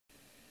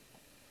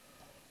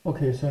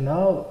Okay, so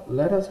now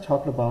let us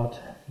talk about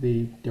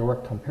the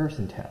direct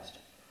comparison test.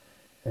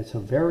 It's a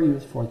very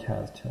useful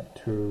test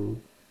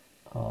to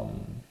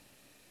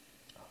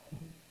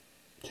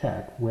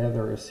check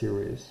whether a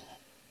series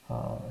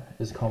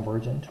is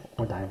convergent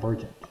or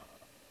divergent.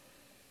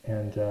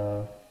 And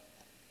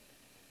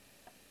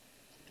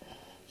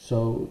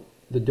so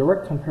the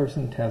direct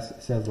comparison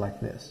test says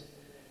like this.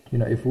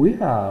 If we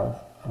have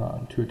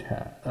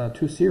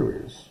two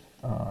series,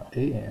 A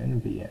n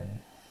and B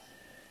n,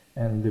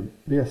 and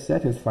they are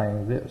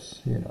satisfying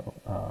this,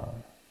 A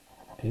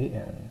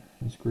n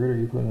is greater or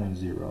equal than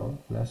 0,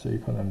 less or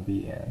equal than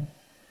B n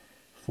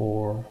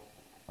for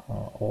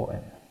all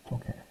n.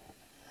 Okay.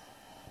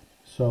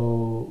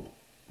 So,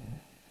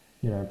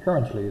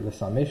 apparently the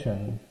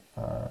summation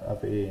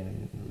of A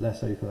n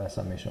less or equal than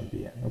summation of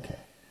B n. Okay.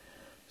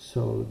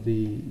 So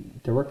the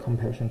direct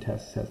comparison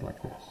test says like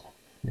this.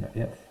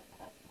 If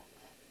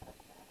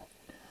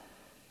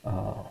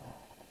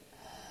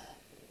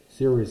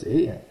series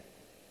A n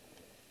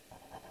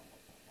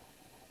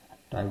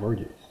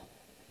diverges,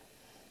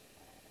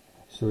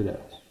 so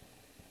does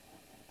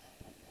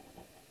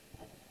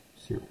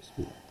series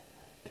B.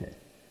 Okay.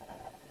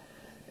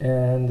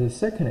 And the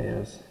second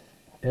is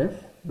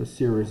if the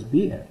series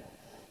Bn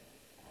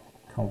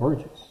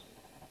converges,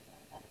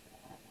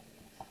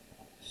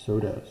 so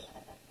does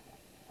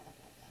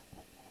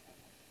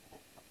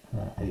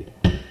A.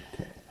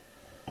 Okay.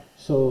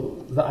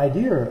 So the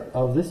idea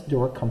of this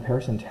direct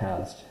comparison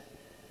test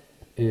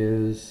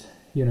is,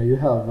 you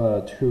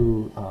have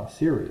two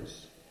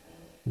series.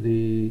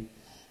 They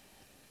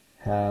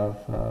have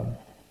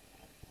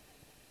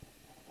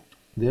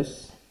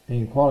this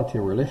inequality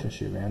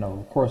relationship, and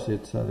of course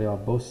they are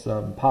both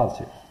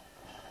positive,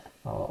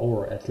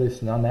 or at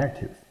least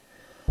non-negative.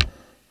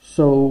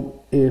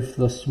 So if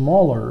the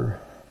smaller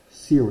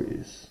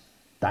series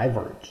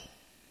diverge,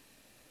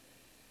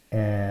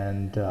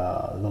 and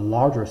the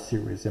larger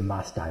series, it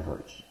must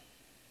diverge.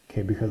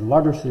 Okay, because the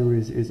larger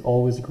series is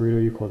always greater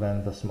or equal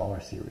than the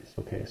smaller series.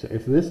 Okay, so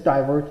if this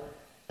diverge.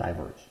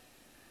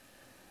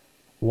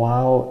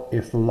 While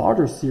if the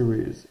larger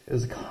series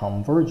is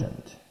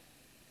convergent,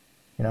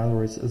 in other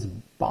words, is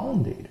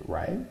bounded,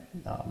 right?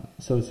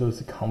 So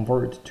it's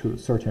converged to a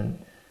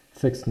certain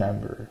fixed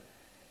number,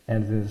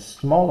 and the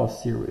smaller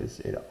series,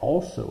 it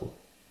also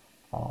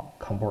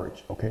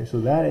converge. Okay,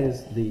 so that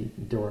is the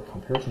direct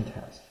comparison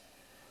test.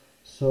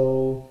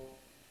 So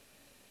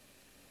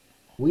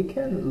we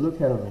can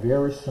look at a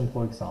very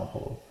simple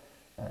example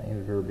in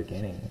the very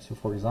beginning. So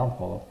for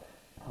example,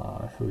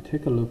 if we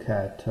take a look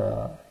at,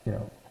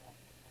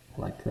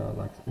 like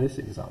this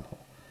example.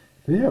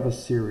 If we have a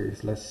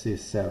series, let's say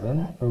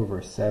 7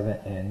 over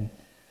 7n,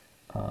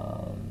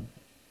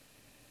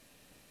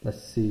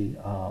 let's see,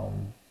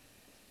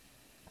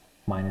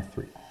 minus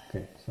 3,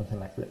 okay, something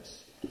like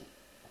this.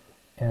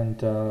 And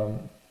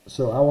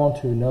so I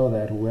want to know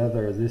that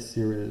whether this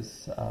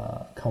series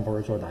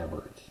converge or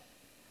diverge.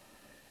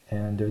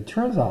 And it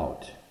turns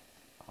out,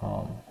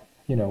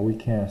 we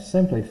can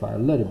simplify a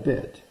little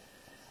bit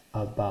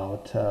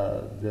about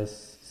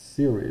this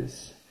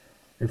series.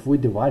 If we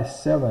divide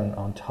 7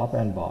 on top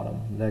and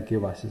bottom, that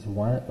gives us is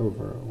 1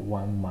 over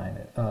 1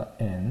 minus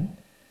n,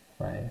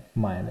 right?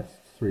 Minus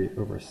 3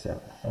 over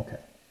 7. Okay,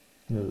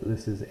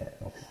 this is n.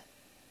 Okay,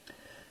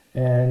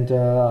 and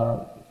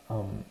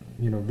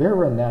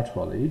very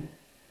naturally,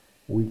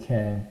 we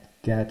can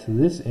get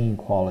this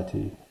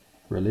inequality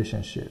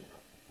relationship,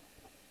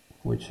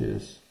 which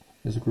is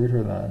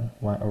greater than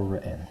 1 over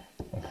n.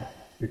 Okay,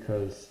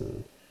 because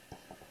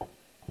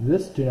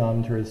this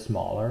denominator is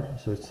smaller,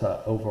 so it's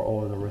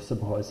overall the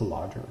reciprocal is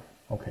larger.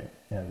 Okay,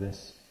 and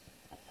this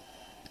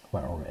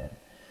 1 over n.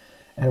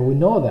 And we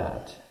know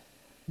that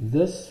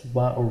this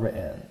 1 over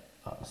n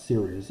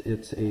series,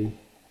 it's a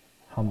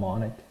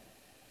harmonic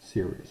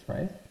series,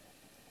 right?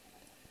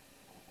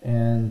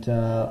 And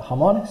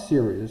harmonic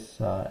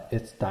series,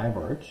 it's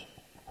diverge.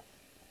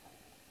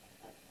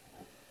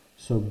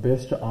 So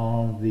based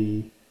on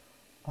the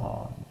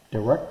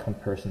direct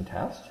comparison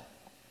test,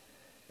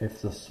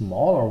 if the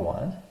smaller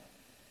one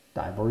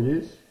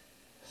diverges,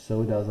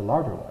 so does the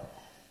larger one.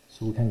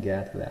 So we can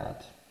get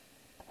that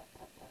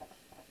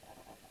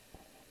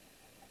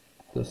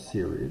the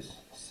series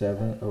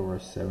 7 over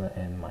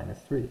 7n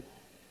minus 3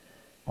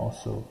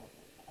 also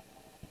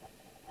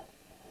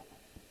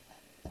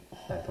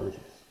diverges.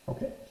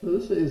 Okay, so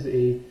this is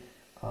a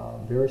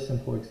very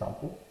simple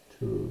example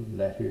to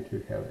let you to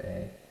have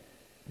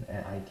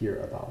an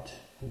idea about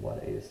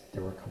what is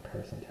direct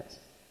comparison test.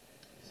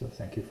 So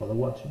thank you for the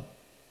watching.